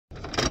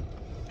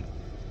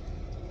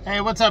Hey,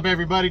 what's up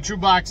everybody? True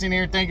Boxing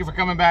here. Thank you for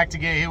coming back to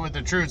Get Hit with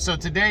the Truth. So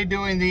today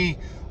doing the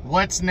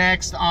what's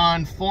next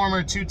on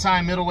former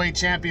two-time middleweight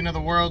champion of the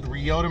world,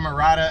 Ryota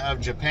Murata of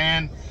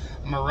Japan.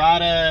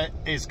 Murata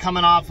is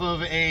coming off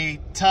of a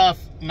tough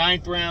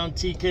 9th round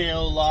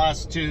TKO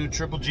loss to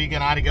Triple G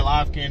Gennady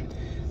Golovkin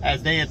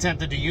as they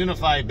attempted to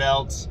unify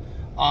belts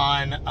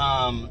on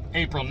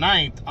April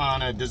 9th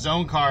on a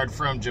DAZN card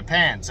from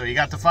Japan. So he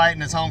got to fight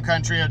in his home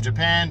country of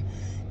Japan.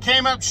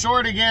 Came up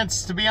short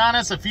against, to be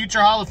honest, a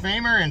future Hall of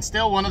Famer and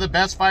still one of the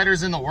best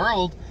fighters in the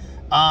world,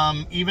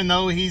 even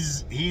though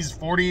he's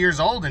 40 years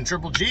old in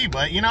Triple G.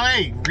 But, you know,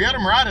 hey,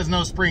 Ryota Murata is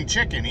no spring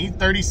chicken. He's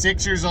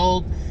 36 years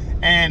old,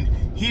 and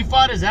he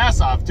fought his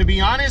ass off. To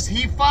be honest,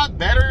 he fought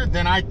better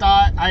than I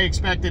thought I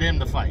expected him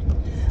to fight.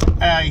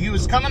 He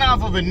was coming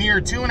off of a near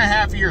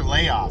 2.5-year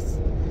layoff,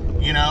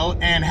 you know,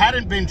 and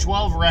hadn't been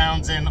 12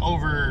 rounds in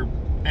over,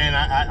 and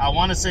I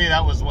want to say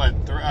that was, what,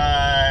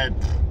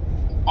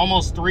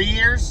 almost 3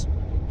 years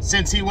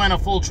since he went a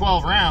full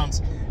 12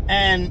 rounds,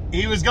 and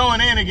he was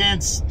going in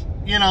against,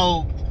 you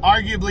know,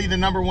 arguably the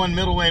 #1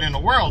 middleweight in the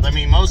world. I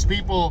mean, most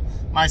people,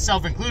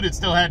 myself included,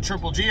 still had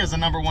Triple G as the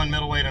 #1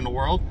 middleweight in the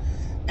world,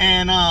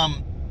 and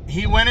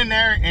he went in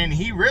there and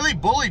he really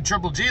bullied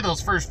Triple G those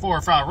first 4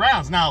 or 5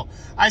 rounds. Now,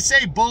 I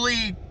say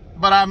bully,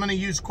 but I'm going to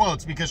use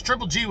quotes because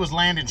Triple G was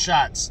landing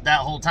shots that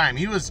whole time.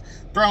 He was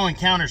throwing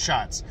counter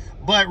shots,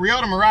 but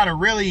Ryota Murata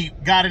really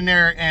got in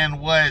there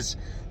and was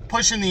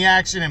pushing the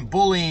action and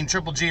bullying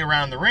Triple G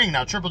around the ring.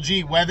 Now, Triple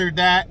G weathered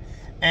that,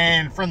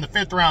 and from the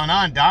 5th round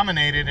on,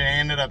 dominated and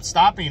ended up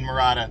stopping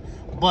Murata.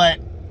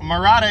 But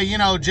Murata, you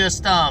know,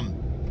 just,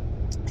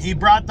 he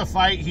brought the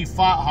fight, he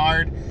fought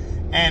hard,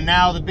 and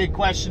now the big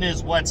question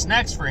is, what's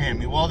next for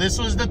him? Well, this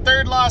was the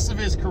 3rd loss of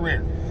his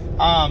career.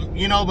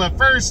 You know, but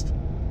first,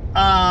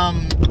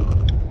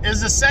 is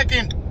the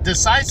 2nd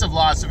decisive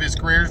loss of his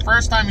career.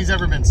 First time he's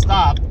ever been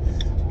stopped,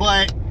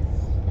 but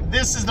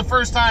this is the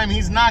first time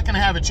he's not going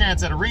to have a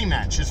chance at a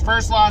rematch. His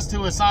first loss to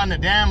Hassan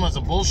Nadam was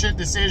a bullshit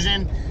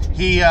decision.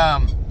 He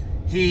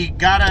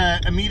got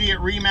an immediate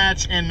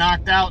rematch and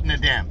knocked out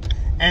Nadam.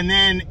 And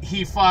then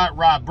he fought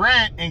Rob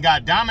Brant and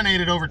got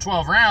dominated over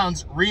 12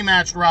 rounds,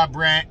 rematched Rob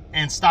Brant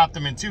and stopped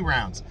him in 2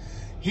 rounds.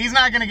 He's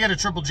not going to get a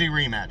Triple G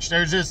rematch.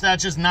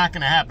 That's just not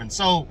going to happen.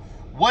 So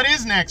what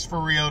is next for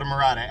Ryota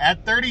Murata?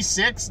 At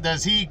 36,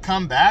 does he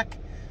come back?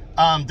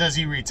 Does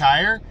he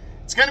retire?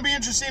 It's going to be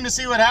interesting to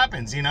see what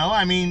happens, you know.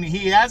 I mean,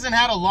 he hasn't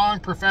had a long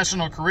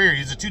professional career.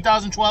 He's a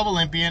 2012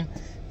 Olympian,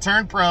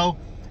 turned pro,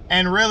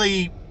 and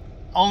really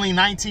only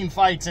 19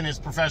 fights in his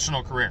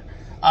professional career.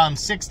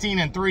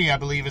 16-3, I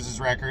believe, is his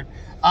record.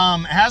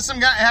 Has some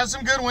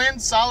good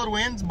wins, solid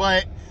wins,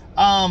 but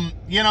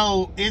you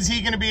know, is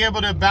he going to be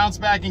able to bounce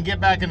back and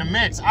get back in the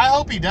mix? I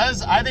hope he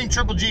does. I think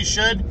Triple G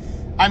should.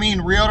 I mean,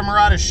 Ryota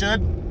Murata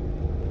should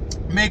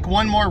make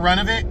one more run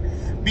of it.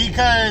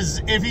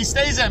 Because if he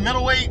stays at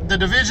middleweight, the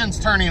division's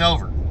turning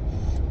over.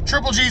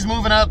 Triple G's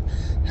moving up,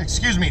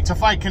 to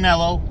fight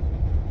Canelo,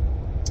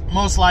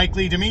 most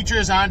likely.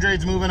 Demetrius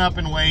Andrade's moving up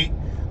in weight.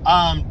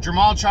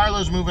 Jermall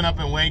Charlo's moving up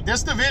in weight.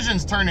 This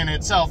division's turning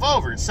itself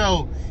over,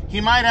 so he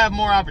might have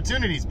more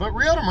opportunities. But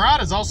Ryota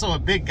Murata's also a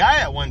big guy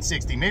at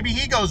 160. Maybe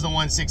he goes to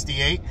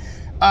 168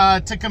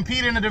 to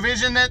compete in a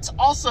division that's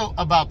also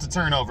about to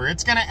turn over.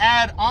 It's going to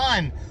add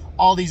on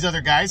all these other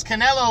guys.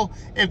 Canelo,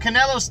 if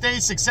Canelo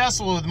stays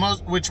successful,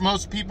 which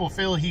most people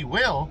feel he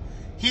will,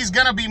 he's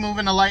going to be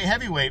moving to light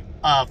heavyweight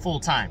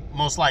full-time,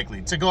 most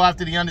likely, to go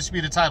after the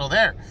undisputed title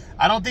there.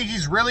 I don't think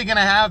he's really going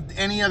to have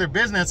any other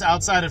business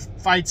outside of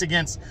fights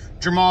against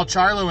Jermall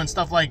Charlo and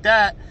stuff like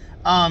that,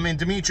 and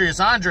Demetrius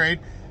Andrade,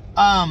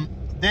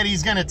 that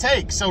he's going to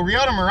take. So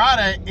Ryota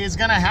Murata is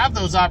going to have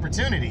those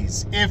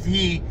opportunities if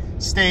he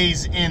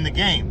stays in the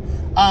game.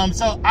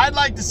 So I'd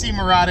like to see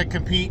Murata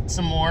compete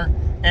some more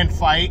and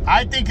fight.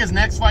 I think his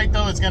next fight,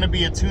 though, is going to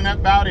be a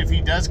tune-up bout if he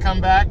does come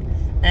back,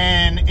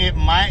 and it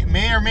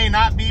may or may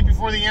not be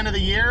before the end of the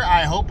year.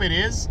 I hope it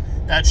is.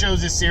 That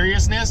shows his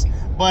seriousness,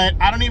 but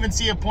I don't even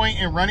see a point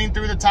in running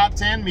through the top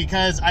 10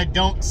 because I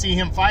don't see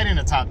him fighting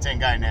a top 10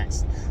 guy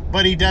next.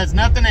 But he does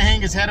nothing to hang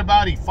his head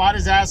about. He fought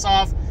his ass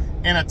off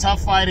in a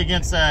tough fight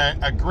against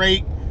a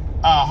great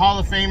Hall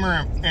of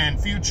Famer and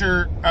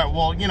future,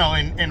 well, you know,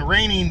 and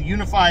reigning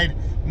unified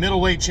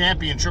middleweight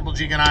champion Triple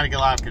G Gennady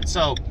Golovkin.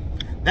 So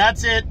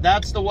that's it.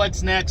 That's the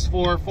what's next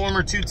for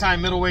former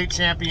 2-time middleweight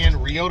champion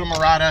Ryota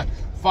Murata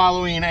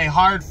following a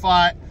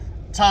hard-fought,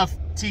 tough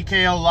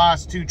TKO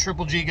loss to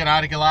Triple G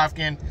Gennady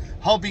Golovkin.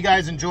 Hope you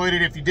guys enjoyed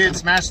it. If you did,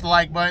 smash the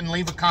like button,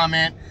 leave a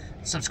comment,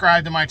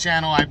 subscribe to my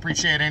channel. I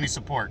appreciate any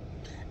support.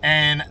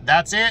 And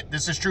that's it.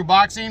 This is True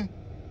Boxing.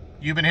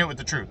 You've been hit with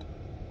the truth.